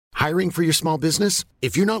Hiring for your small business?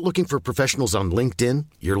 If you're not looking for professionals on LinkedIn,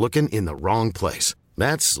 you're looking in the wrong place.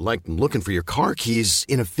 That's like looking for your car keys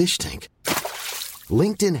in a fish tank.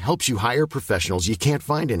 LinkedIn helps you hire professionals you can't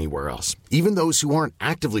find anywhere else, even those who aren't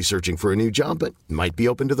actively searching for a new job but might be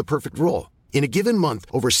open to the perfect role. In a given month,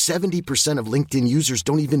 over 70% of LinkedIn users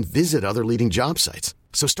don't even visit other leading job sites.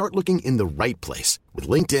 So start looking in the right place. With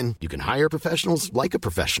LinkedIn, you can hire professionals like a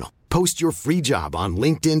professional. Post your free job on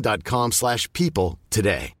linkedin.com/people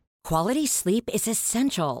today. Quality sleep is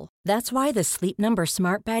essential. That's why the Sleep Number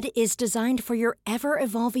Smart Bed is designed for your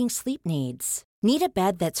ever-evolving sleep needs. Need a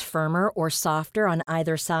bed that's firmer or softer on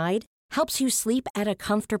either side? Helps you sleep at a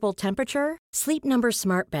comfortable temperature? Sleep Number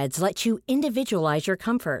Smart Beds let you individualize your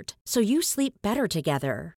comfort, so you sleep better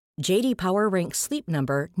together. J.D. Power ranks Sleep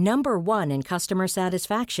Number number 1 in customer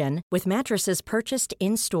satisfaction with mattresses purchased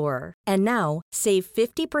in-store. And now, save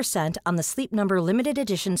 50% on the Sleep Number Limited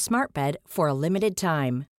Edition Smart Bed for a limited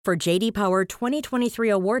time. For J.D. Power 2023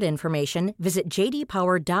 award information, visit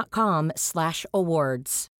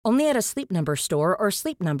jdpower.com/awards. Only at a Sleep Number store or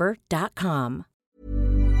sleepnumber.com.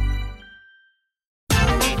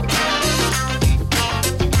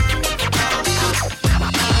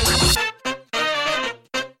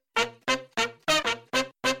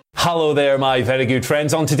 Hello there, my very good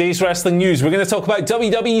friends. On today's wrestling news, we're going to talk about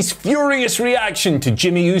WWE's furious reaction to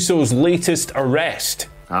Jimmy Uso's latest arrest.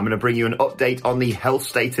 I'm going to bring you an update on the health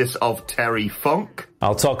status of Terry Funk.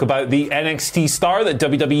 I'll talk about the NXT star that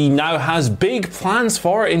WWE now has big plans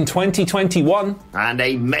for in 2021. And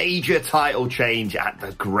a major title change at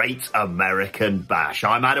the Great American Bash.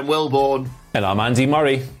 I'm Adam Wilborn. And I'm Andy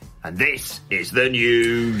Murray. And this is the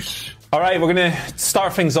news. All right, we're going to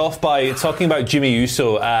start things off by talking about Jimmy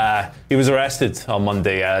Uso. He was arrested on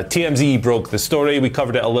Monday. TMZ broke the story. We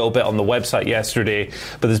covered it a little bit on the website yesterday,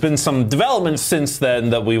 but there's been some developments since then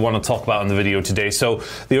that we want to talk about in the video today. So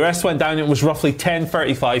the arrest went down. It was roughly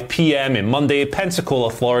 10:35 p.m. in Monday,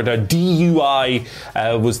 Pensacola, Florida. DUI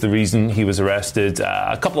was the reason he was arrested.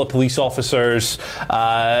 A couple of police officers,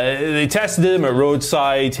 they tested him at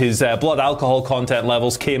roadside. His blood alcohol content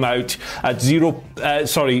levels came out at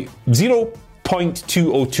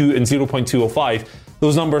 0.202 and 0.205.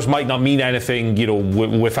 Those numbers might not mean anything,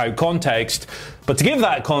 without context. But to give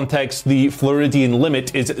that context, the Floridian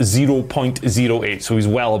limit is 0.08. So he's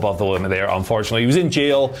well above the limit there, unfortunately. He was in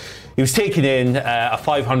jail. He was taken in. A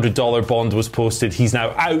 $500 bond was posted. He's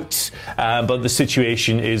now out. But the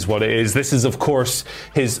situation is what it is. This is, of course,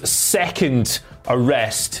 his second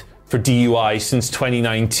arrest for DUI since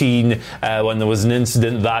 2019, when there was an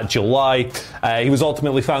incident that July. He was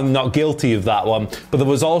ultimately found not guilty of that one, but there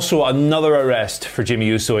was also another arrest for Jimmy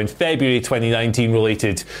Uso in February 2019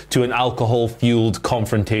 related to an alcohol-fueled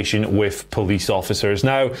confrontation with police officers.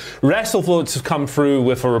 Now, WrestleVotes have come through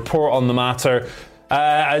with a report on the matter.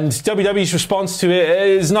 And WWE's response to it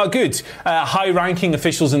is not good. High-ranking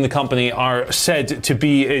officials in the company are said to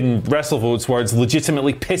be, in WrestleVote's words,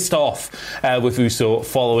 legitimately pissed off with Uso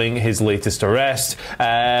following his latest arrest.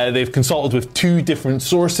 They've consulted with 2 different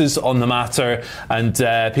sources on the matter, and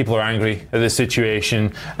people are angry at the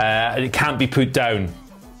situation. It can't be put down.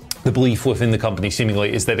 The belief within the company,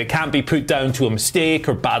 seemingly, is that it can't be put down to a mistake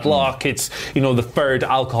or bad luck. It's, the third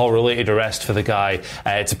alcohol-related arrest for the guy.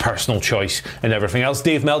 It's a personal choice and everything else.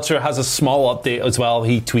 Dave Meltzer has a small update as well.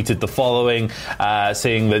 He tweeted the following,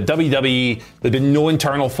 saying that WWE, there'd been no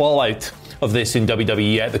internal fallout of this in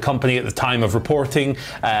WWE yet. The company at the time of reporting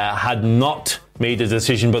had not made a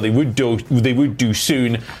decision, but they would do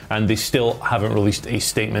soon, and they still haven't released a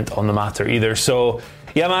statement on the matter either. So,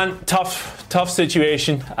 yeah, man, tough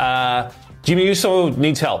situation. Jimmy Uso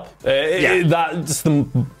needs help. That's the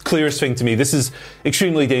clearest thing to me. This is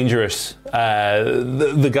extremely dangerous.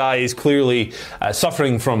 The guy is clearly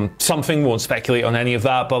suffering from something. Won't speculate on any of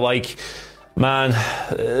that, but man,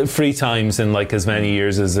 3 times in as many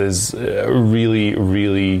years is really,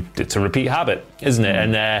 really, it's a repeat habit, isn't it?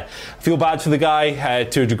 And I feel bad for the guy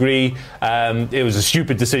to a degree. It was a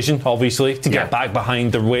stupid decision, obviously, to get back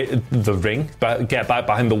behind the ring, get back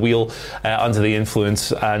behind the wheel under the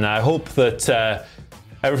influence. And I hope that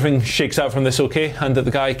everything shakes out from this okay, and that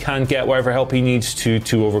the guy can get whatever help he needs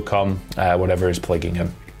to overcome whatever is plaguing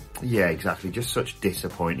him. Yeah, exactly. Just such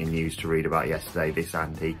disappointing news to read about yesterday, this,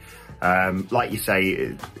 Andy. Like you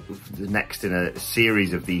say, next in a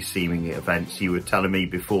series of these seeming events, you were telling me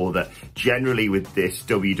before that generally with this,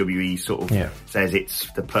 WWE sort of says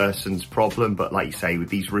it's the person's problem, but like you say, with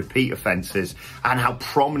these repeat offences and how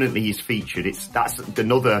prominently he's featured, that's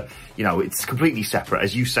another, it's completely separate.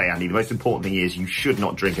 As you say, Andy, the most important thing is you should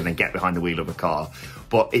not drink and then get behind the wheel of a car.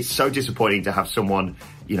 But it's so disappointing to have someone,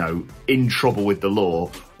 in trouble with the law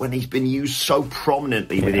when he's been used so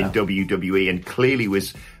prominently within WWE and clearly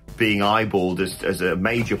was being eyeballed as a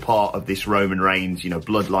major part of this Roman Reigns,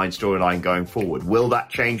 bloodline storyline going forward. Will that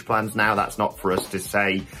change plans now? That's not for us to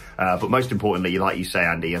say. But most importantly, like you say,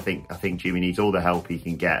 Andy, I think Jimmy needs all the help he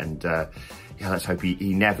can get, and let's hope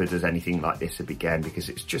he never does anything like this again, because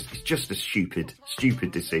it's just a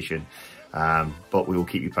stupid decision. But we will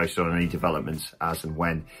keep you posted on any developments as and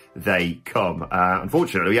when they come.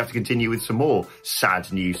 Unfortunately, we have to continue with some more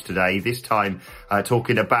sad news today, this time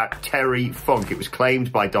talking about Terry Funk. It was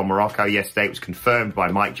claimed by Don Morocco yesterday. It was confirmed by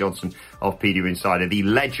Mike Johnson of PW Insider. The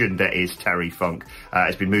legend that is Terry Funk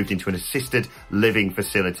has been moved into an assisted living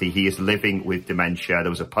facility. He is living with dementia. There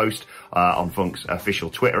was a post on Funk's official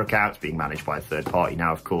Twitter account, being managed by a third party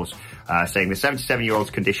now, of course, saying the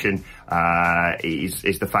 77-year-old's condition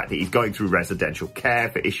is the fact that he's going through residential care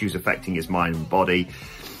for issues affecting his mind and body.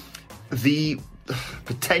 The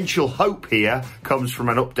potential hope here comes from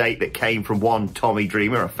an update that came from one Tommy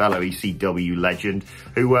Dreamer, a fellow ECW legend,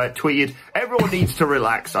 who tweeted, "Everyone needs to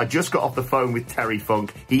relax. I just got off the phone with Terry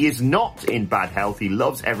Funk. He is not in bad health. He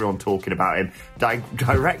loves everyone talking about him."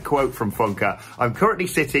 Direct quote from Funker: "I'm currently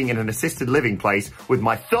sitting in an assisted living place with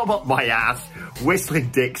my thumb up my ass, whistling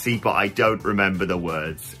Dixie, but I don't remember the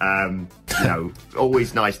words."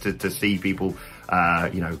 Always nice to see people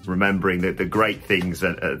remembering the great things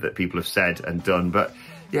that people have said and done. But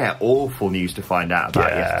yeah, awful news to find out about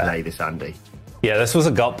yesterday, this Andy. Yeah, this was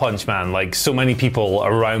a gut punch, man. Like, so many people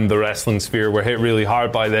around the wrestling sphere were hit really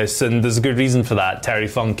hard by this, and there's a good reason for that. Terry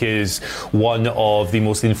Funk is one of the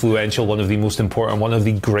most influential, one of the most important, one of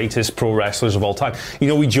the greatest pro wrestlers of all time.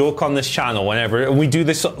 We joke on this channel whenever, and we do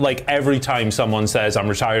this like every time someone says I'm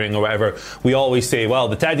retiring or whatever, we always say, well,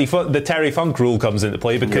 the Terry Funk rule comes into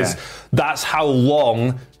play, because that's how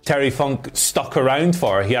long Terry Funk stuck around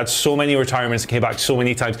for. He had so many retirements, came back so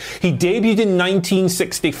many times. He debuted in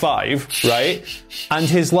 1965, right? And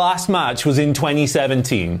his last match was in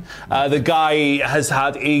 2017. The guy has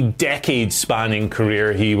had a decade-spanning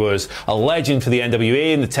career. He was a legend for the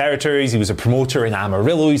NWA in the territories. He was a promoter in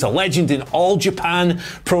Amarillo. He's a legend in all Japan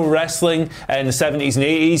pro wrestling in the 70s and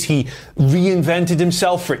 80s. He reinvented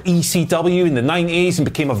himself for ECW in the 90s and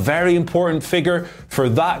became a very important figure for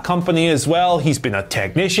that company as well. He's been a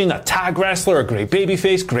technician, a tag wrestler, a great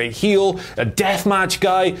babyface, great heel, a deathmatch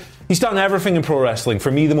guy. He's done everything in pro wrestling. For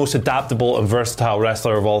me, the most adaptable and versatile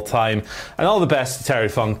wrestler of all time. And all the best to Terry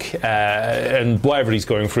Funk and whatever he's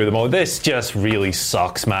going through at the moment. This just really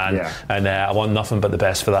sucks, man. Yeah. And I want nothing but the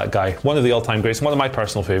best for that guy. One of the all-time greats, one of my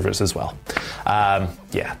personal favourites as well.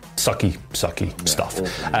 Sucky stuff.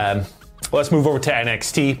 Let's move over to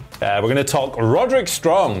NXT. We're going to talk Roderick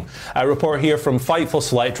Strong. A report here from Fightful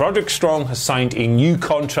Select. Roderick Strong has signed a new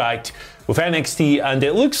contract with NXT, and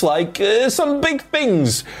it looks like some big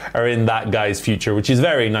things are in that guy's future, which is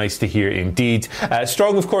very nice to hear indeed.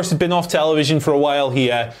 Strong, of course, had been off television for a while. He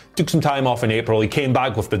took some time off in April. He came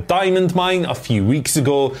back with the Diamond Mine a few weeks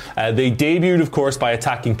ago. They debuted, of course, by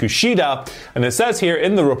attacking Kushida, and it says here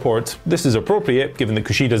in the report, this is appropriate given that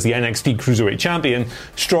Kushida is the NXT Cruiserweight Champion.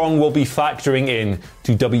 Strong will be factoring in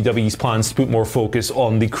to WWE's plans to put more focus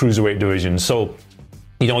on the Cruiserweight division. So,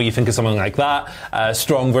 you think of something like that.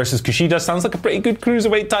 Strong versus Kushida sounds like a pretty good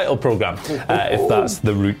cruiserweight title program, if that's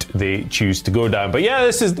the route they choose to go down. But yeah,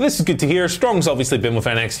 this is good to hear. Strong's obviously been with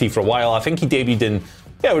NXT for a while. I think he debuted in,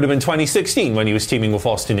 it would have been 2016 when he was teaming with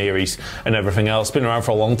Austin Aries and everything else. Been around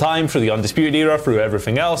for a long time, through the Undisputed Era, through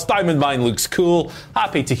everything else. Diamond Mine looks cool.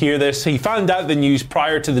 Happy to hear this. He found out the news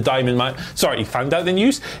prior to the Diamond Mine. Sorry, he found out the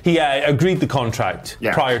news? He agreed the contract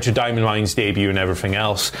prior to Diamond Mine's debut and everything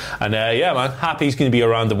else. And man, happy he's going to be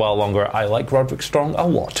around a while longer. I like Roderick Strong a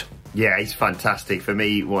lot. Yeah, he's fantastic. For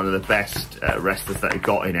me, one of the best wrestlers that have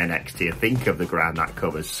got in NXT. I think of the ground that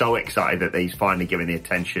covers. So excited that he's finally given the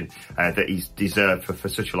attention that he's deserved for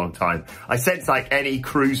such a long time. I sense like any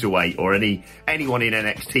cruiserweight or anyone in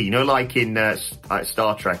NXT, like in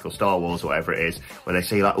Star Trek or Star Wars or whatever it is, where they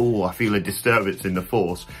say like, "Oh, I feel a disturbance in the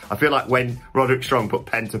Force." I feel like when Roderick Strong put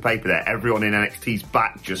pen to paper there, everyone in NXT's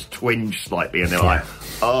back just twinged slightly, and they're like,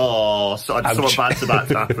 "Oh, something bad's about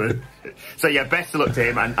to happen." So yeah, best of luck to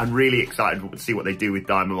him, and really excited to see what they do with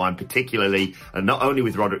Diamond Mine, particularly, and not only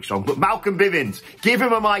with Roderick Strong, but Malcolm Bivens. Give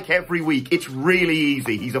him a mic every week. It's really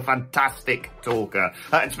easy. He's a fantastic talker.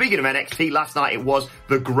 And speaking of NXT, last night it was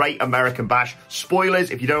the Great American Bash.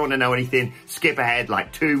 Spoilers, if you don't want to know anything, skip ahead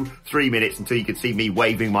like 2-3 minutes until you can see me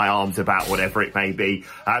waving my arms about whatever it may be.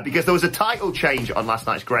 Because there was a title change on last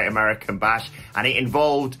night's Great American Bash, and it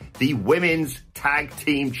involved the Women's Tag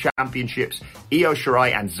Team Championships. Io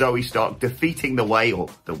Shirai and Zoe Stark defeating The Way, or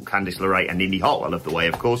the Candice LeRae and Indy Hartwell of The Way,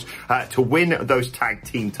 of course, to win those tag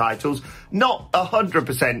team titles. Not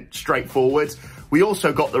 100% straightforward. We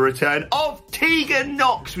also got the return of Tegan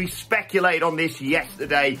Nox. We speculated on this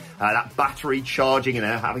yesterday. That battery charging and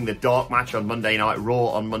having the dark match on Monday Night Raw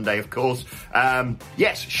on Monday, of course.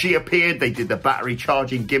 Yes, she appeared. They did the battery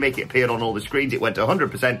charging gimmick. It appeared on all the screens. It went to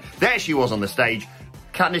 100%. There she was on the stage.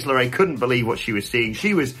 Candice LeRae couldn't believe what she was seeing.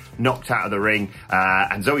 She was knocked out of the ring.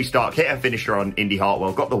 And Zoe Stark hit her finisher on Indy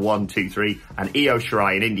Hartwell. Got the 1, 2, 3. And Io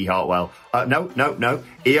Shirai and Indy Hartwell. No.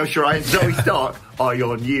 Io Shirai and Zoe Stark are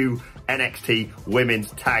your new NXT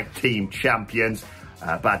Women's Tag Team Champions.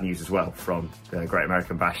 Bad news as well from the Great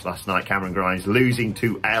American Bash last night. Cameron Grimes losing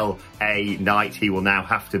to LA Knight. He will now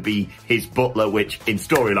have to be his butler, which in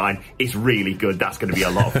storyline is really good. That's going to be a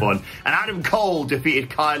lot of fun. And Adam Cole defeated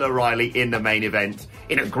Kyle O'Reilly in the main event,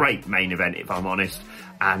 in a great main event, if I'm honest.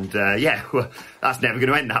 And well, that's never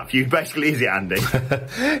going to end that feud, basically, is it, Andy?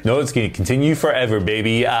 No, it's going to continue forever,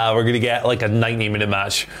 baby. We're going to get like a 90-minute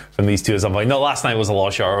match from these two at some point. No, last night was a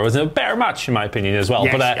lot shorter. It was a better match, in my opinion, as well.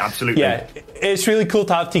 Yes, but, absolutely. Yeah, it's really cool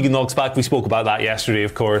to have Tegan Nox back. We spoke about that yesterday,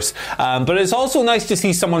 of course. But it's also nice to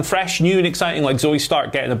see someone fresh, new and exciting like Zoe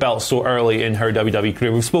Stark getting a belt so early in her WWE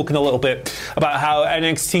career. We've spoken a little bit about how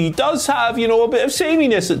NXT does have, a bit of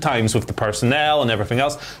sameness at times with the personnel and everything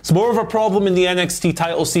else. It's more of a problem in the NXT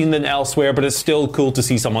title scene than elsewhere, but it's still cool to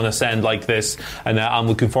see someone ascend like this, and I'm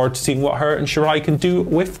looking forward to seeing what her and Shirai can do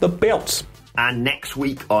with the belts. And next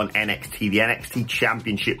week on NXT, the NXT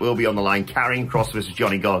Championship will be on the line. Karrion Kross versus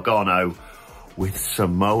Johnny Gargano, with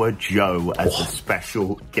Samoa Joe as the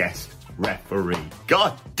special guest referee.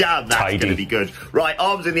 God damn, that's going to be good. Right,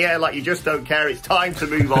 arms in the air like you just don't care. It's time to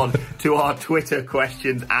move on to our Twitter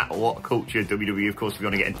questions at WhatCultureWWE. Of course, if you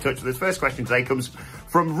want to get in touch with us. First question today comes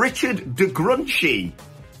from Richard De Grunchy.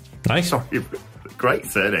 Nice. Sorry, great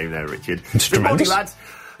surname there, Richard. It's Good morning, tremendous. lads.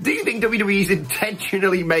 Do you think WWE is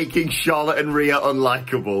intentionally making Charlotte and Rhea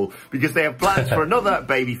unlikable because they have plans for another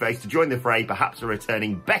babyface to join the fray, perhaps a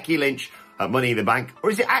returning Becky Lynch at Money in the Bank?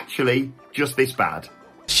 Or is it actually just this bad?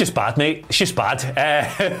 It's just bad, mate. It's just bad.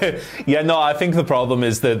 I think the problem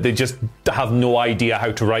is that they just have no idea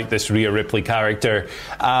how to write this Rhea Ripley character.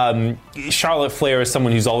 Charlotte Flair is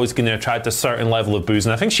someone who's always going to attract a certain level of booze,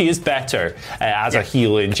 and I think she is better as a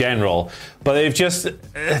heel in general. But they've just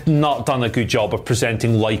not done a good job of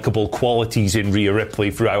presenting likeable qualities in Rhea Ripley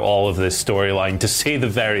throughout all of this storyline, to say the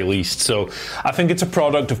very least. So I think it's a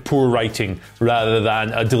product of poor writing rather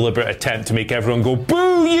than a deliberate attempt to make everyone go,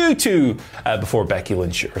 boo, you two, before Becky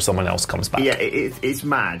Lynch or someone else comes back. Yeah, it's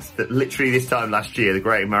mad that literally this time last year, the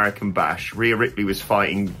Great American Bash, Rhea Ripley was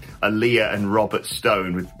fighting Aaliyah and Robert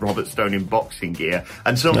Stone, with Robert Stone in boxing gear,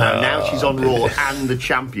 and somehow now she's on Raw and the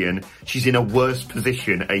champion. She's in a worse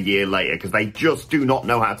position a year later because they just do not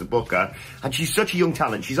know how to book her, and she's such a young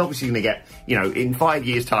talent. She's obviously going to get, in 5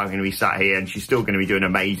 years' time, going to be sat here, and she's still going to be doing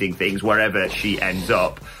amazing things wherever she ends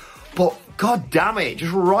up. But god damn it,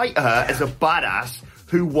 just write her as a badass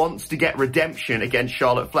who wants to get redemption against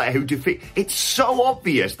Charlotte Flair, who it's so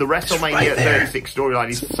obvious. The WrestleMania 36 storyline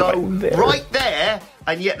is so right there,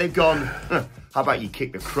 and yet they've gone, how about you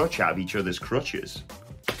kick the crutch out of each other's crutches?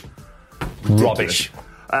 Rubbish.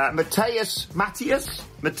 Matthias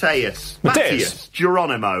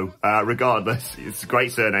Geronimo, regardless, it's a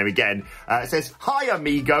great surname again, says, hi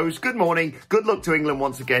amigos, good morning, good luck to England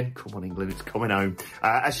once again. Come on England, it's coming home.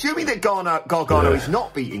 Assuming that Gargano is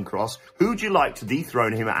not beating Cross, who'd you like to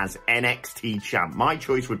dethrone him as NXT champ? My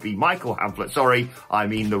choice would be Michael Hamflett,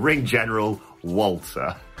 the ring general,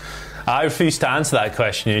 Walter. I refuse to answer that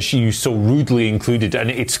question as you so rudely included, and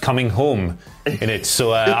it's coming home in it,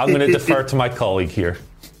 so I'm going to defer to my colleague here.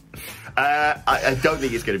 I don't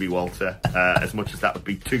think it's going to be Walter, as much as that would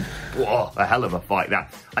be a hell of a fight.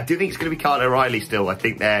 That I do think it's going to be Kyle O'Reilly still. I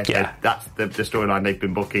think that's the storyline they've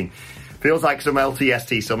been booking. Feels like some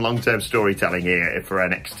LTST, some long-term storytelling here for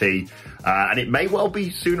NXT. And it may well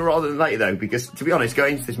be sooner rather than later, though, because, to be honest,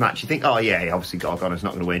 going into this match, you think, obviously Gargano's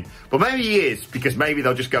not going to win. But maybe he is, because maybe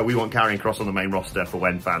they'll just go, we want Karrion Kross on the main roster for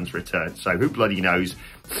when fans return. So who bloody knows?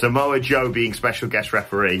 Samoa Joe being special guest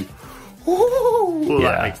referee.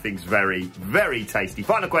 That makes things very, very tasty.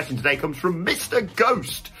 Final question today comes from Mr.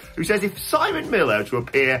 Ghost, who says, if Simon Miller to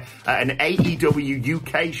appear at an AEW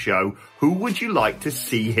UK show, who would you like to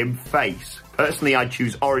see him face? Personally, I'd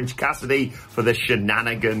choose Orange Cassidy for the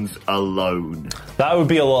shenanigans alone. That would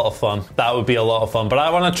be a lot of fun. But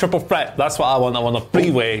I want a triple threat. That's what I want. I want a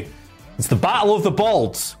three-way. It's the Battle of the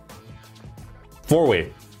Balds.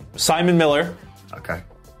 Four-way. Simon Miller. Okay.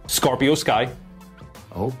 Scorpio Sky.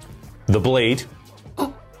 Oh. The Blade.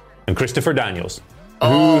 and Christopher Daniels.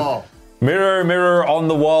 Oh. Mirror, mirror on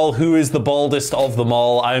the wall, who is the baldest of them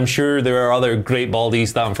all? I am sure there are other great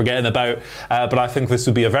baldies that I'm forgetting about, but I think this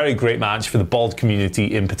would be a very great match for the bald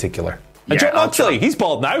community in particular. And Jon Moxley, he's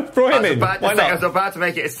bald now. Throw him in. Why not? I was about to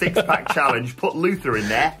make it a six-pack challenge. Put Luther in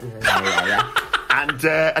there. And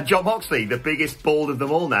Jon Moxley, the biggest bald of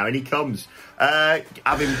them all now, and he comes.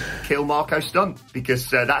 Have him kill Marco Stunt, because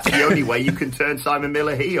that's the only way you can turn Simon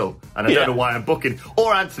Miller heel. And I don't know why I'm booking.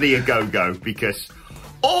 Or Anthony Ogogo, because...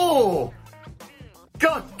 Oh!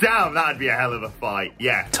 God damn, that'd be a hell of a fight.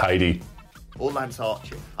 Yeah. Tidy. Or Lance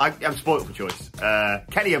Archer. I'm spoiled for choice.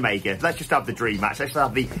 Kenny Omega. Let's just have the dream match. Let's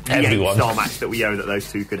have the 8-star match that we know that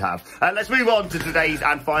those two could have. Let's move on to today's,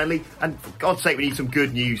 and finally, and for God's sake, we need some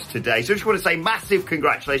good news today. So I just want to say massive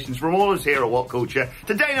congratulations from all of us here at What Culture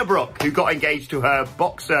to Dana Brooke, who got engaged to her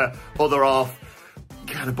boxer other half.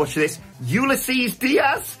 Can I butcher this? Ulysses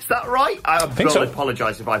Diaz? Is that right? I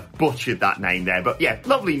apologise if I've butchered that name there. But yeah,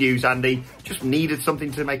 lovely news, Andy. Just needed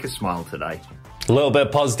something to make us smile today. A little bit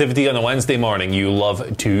of positivity on a Wednesday morning. You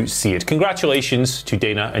love to see it. Congratulations to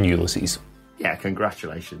Dana and Ulysses. Yeah,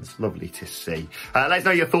 congratulations. Lovely to see. Let us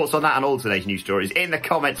know your thoughts on that and all today's news stories in the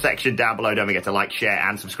comment section down below. Don't forget to like, share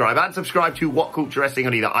and subscribe. And subscribe to What Culture Wrestling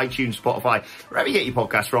on either iTunes, Spotify, wherever you get your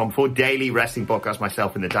podcasts from, for daily wrestling podcasts.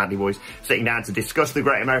 Myself and the Dandy Boys sitting down to discuss the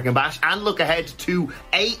Great American Bash and look ahead to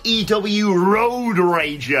AEW Road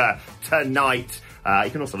Rager tonight.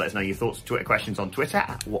 You can also let us know your thoughts and Twitter questions on Twitter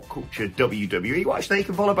at WhatCultureWWE. Watch there, you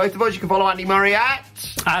can follow both of us. You can follow Andy Murray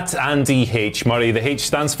at Andy H. Murray. The H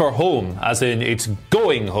stands for home, as in it's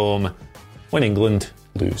going home when England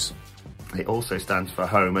lose. It also stands for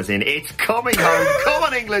home, as in it's coming home. Come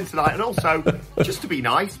on, England tonight. And also, just to be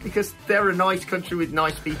nice, because they're a nice country with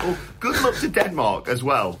nice people, good luck to Denmark as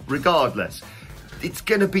well, regardless. It's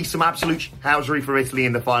going to be some absolute housery from Italy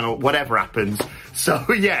in the final, whatever happens. So,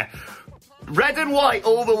 yeah. Red and white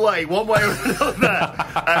all the way, one way or another.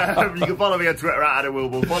 You can follow me on Twitter at Adam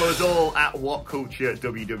Wilborn. Follow us all at What Culture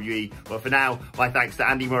WWE. But for now, my thanks to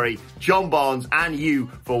Andy Murray, John Barnes, and you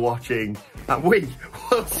for watching. And we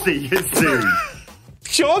will see you soon.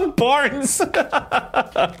 John Barnes!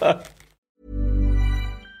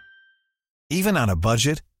 Even on a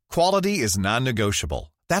budget, quality is non-negotiable.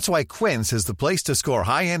 That's why Quince is the place to score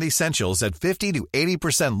high-end essentials at 50 to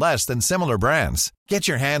 80% less than similar brands. Get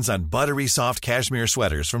your hands on buttery soft cashmere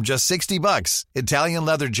sweaters from just $60, Italian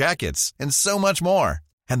leather jackets, and so much more.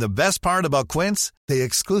 And the best part about Quince, they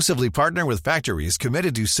exclusively partner with factories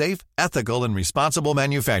committed to safe, ethical, and responsible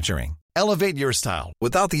manufacturing. Elevate your style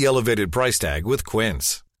without the elevated price tag with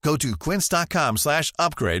Quince. Go to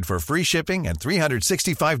quince.com/upgrade for free shipping and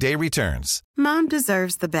 365-day returns. Mom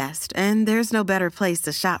deserves the best, and there's no better place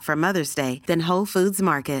to shop for Mother's Day than Whole Foods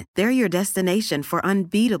Market. They're your destination for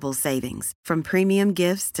unbeatable savings, from premium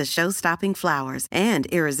gifts to show-stopping flowers and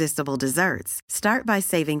irresistible desserts. Start by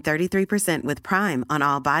saving 33% with Prime on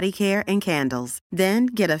all body care and candles. Then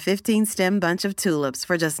get a 15-stem bunch of tulips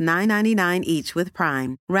for just $9.99 each with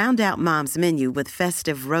Prime. Round out Mom's menu with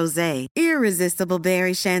festive rosé, irresistible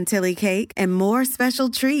berry chantilly cake, and more special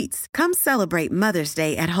treats. Come celebrate Mother's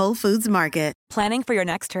Day at Whole Foods Market. Planning for your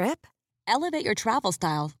next trip? Elevate your travel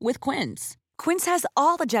style with Quince. Quince has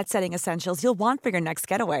all the jet-setting essentials you'll want for your next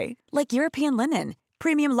getaway, like European linen,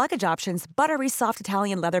 premium luggage options, buttery soft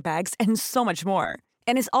Italian leather bags, and so much more.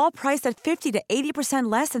 And is all priced at 50 to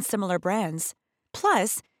 80% less than similar brands.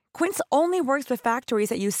 Plus, Quince only works with factories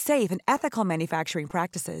that use safe and ethical manufacturing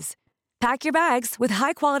practices. Pack your bags with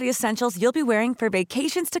high-quality essentials you'll be wearing for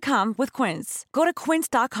vacations to come with Quince. Go to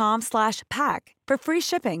quince.com/pack for free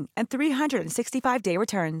shipping and 365-day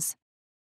returns.